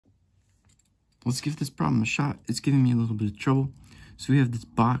let's give this problem a shot. It's giving me a little bit of trouble. So we have this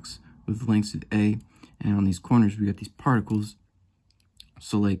box with lengths of A, and on these corners we got these particles.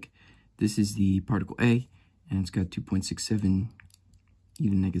 So like this is the particle A, and it's got 2.67 e to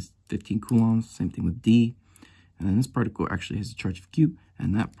the negative 15 coulombs. Same thing with D. And then this particle actually has a charge of Q,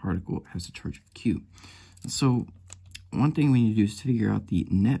 and that particle has a charge of Q. So one thing we need to do is to figure out the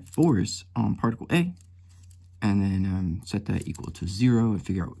net force on particle A, and then set that equal to 0 and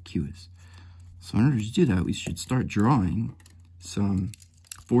figure out what Q is. So in order to do that, we should start drawing some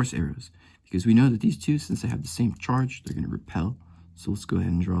force arrows, because we know that these two, since they have the same charge, they're going to repel. So let's go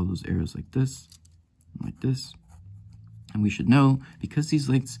ahead and draw those arrows like this, and we should know, because these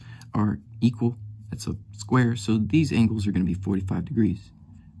lengths are equal, it's a square, so these angles are going to be 45 degrees,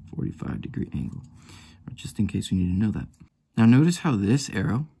 45-degree angle, just in case we need to know that. Now notice how this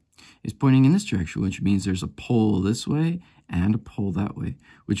arrow is pointing in this direction, which means there's a pole this way and a pole that way,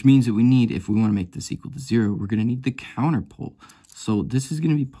 which means that we need, if we want to make this equal to 0, we're going to need the counter pole. So this is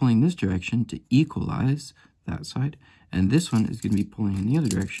going to be pulling this direction to equalize that side, and this one is going to be pulling in the other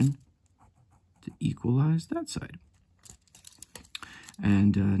direction to equalize that side.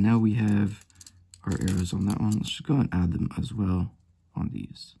 And now we have our arrows on that one. Let's just go and add them as well on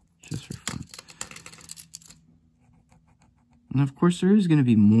these, just for fun. And of course, there is going to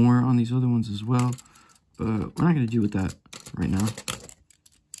be more on these other ones as well, but we're not going to deal with that right now.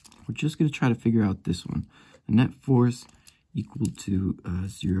 We're just going to try to figure out this one. The net force equal to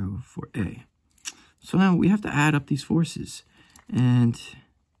 0 for A. So now we have to add up these forces, and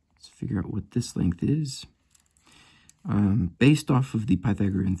let's figure out what this length is. Based off of the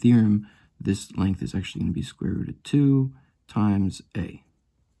Pythagorean theorem, this length is actually going to be square root of 2 times A.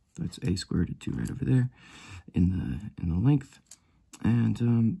 That's A square root of 2 right over there in the length.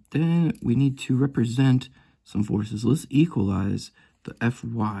 And then we need to represent some forces. Let's equalize the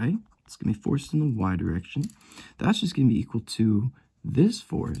Fy. It's going to be force in the y direction. That's just going to be equal to this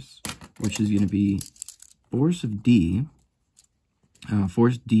force, which is going to be force of D,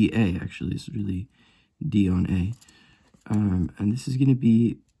 force dA, actually. This is really D on A. And this is going to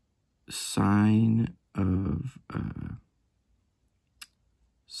be sine of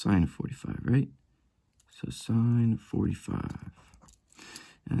 45, right? So sine of 45.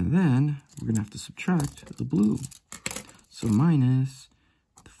 And then we're going to have to subtract the blue. So minus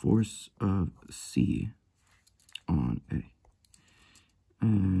the force of C on A.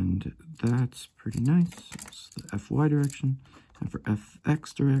 And that's pretty nice. It's the Fy direction. And for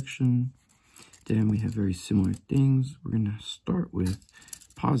Fx direction, then we have very similar things. We're going to start with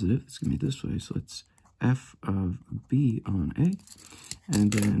positive. It's going to be this way. So it's F of B on A.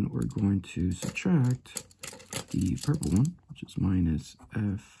 And then we're going to subtract the purple one, which is minus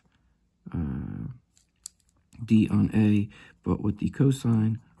F D on A, but with the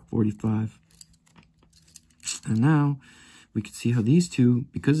cosine 45. And now we can see how these two,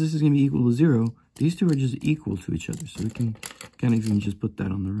 because this is going to be equal to 0, these two are just equal to each other. So we can kind of even just put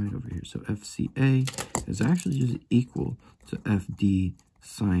that on the right over here. So FCA is actually just equal to FD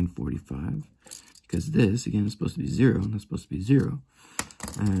sine 45, because this, again, is supposed to be 0, and that's supposed to be 0.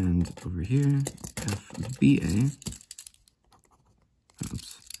 And over here, FBA,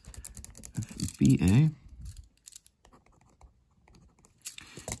 FBA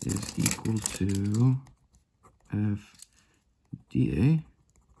is equal to FDA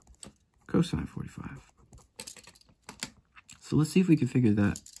cosine 45. So let's see if we can figure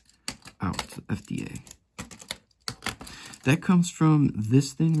that out, FDA. That comes from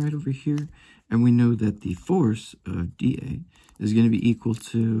this thing right over here, and we know that the force of dA is going to be equal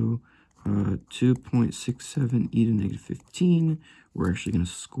to 2.67 e to the negative 15. We're actually going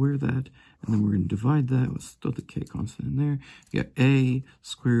to square that, and then we're going to divide that. Let's throw the k constant in there. You got a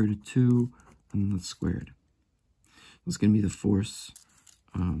square root of 2, and that's squared. That's going to be the force,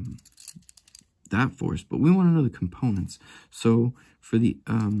 that force, but we want to know the components. So for the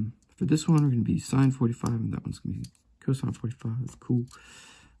for this one, we're going to be sine 45, and that one's going to be cosine 45. That's cool.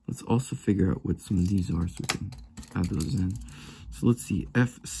 Let's also figure out what some of these are so we can add those in. So let's see,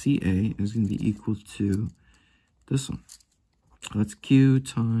 FCA is going to be equal to this one. That's Q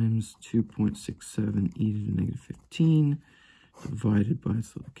times 2.67 e to the negative 15 divided by,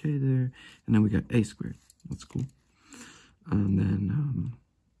 so the k there, and then we got a squared. That's cool. And then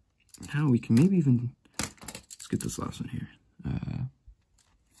now we can maybe even, let's get this last one here.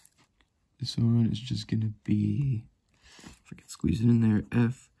 This one is just going to be, if I can squeeze it in there,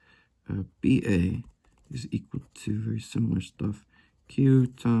 FBA is equal to very similar stuff. Q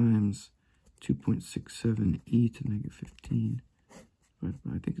times 2.67 e to the negative 15. But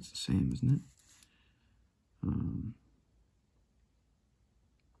I think it's the same, isn't it?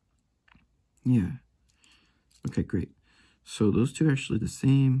 Yeah. Okay, great. So those two are actually the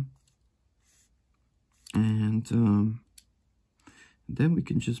same. And then we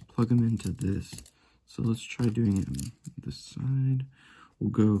can just plug them into this. So let's try doing it on this side. We'll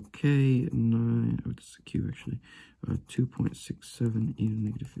go K, 9, oh, this is Q actually, 2.67 e to the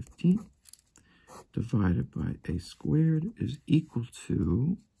negative 15 divided by a squared is equal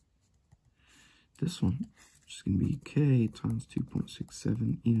to this one, which is going to be K times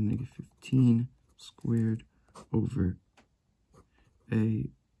 2.67 e to the negative 15 squared over a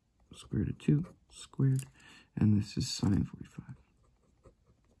square root of 2 squared, and this is sine 45.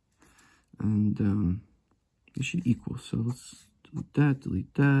 And it should equal, so let's delete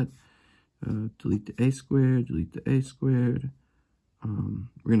that, delete the a squared, delete the a squared.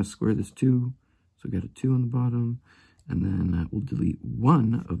 We're going to square this 2, so we got a 2 on the bottom, and then we'll delete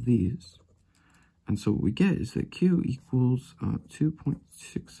one of these. And so what we get is that Q equals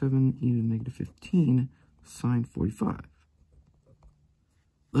 2.67 e to the negative 15 sine 45.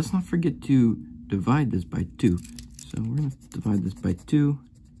 Let's not forget to divide this by 2. So we're going to divide this by 2.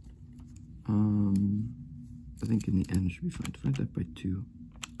 I think in the end it should be fine. Divide that by 2.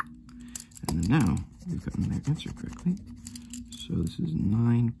 And then now we've gotten their answer correctly. So this is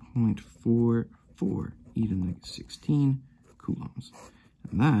 9.44 e to the negative 16 coulombs.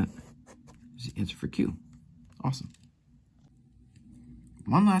 And that is the answer for Q. Awesome.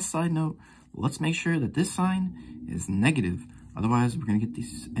 One last side note. Let's make sure that this sign is negative. Otherwise, we're going to get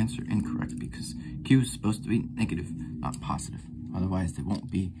this answer incorrect because Q is supposed to be negative, not positive. Otherwise, it won't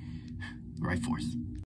be the right force.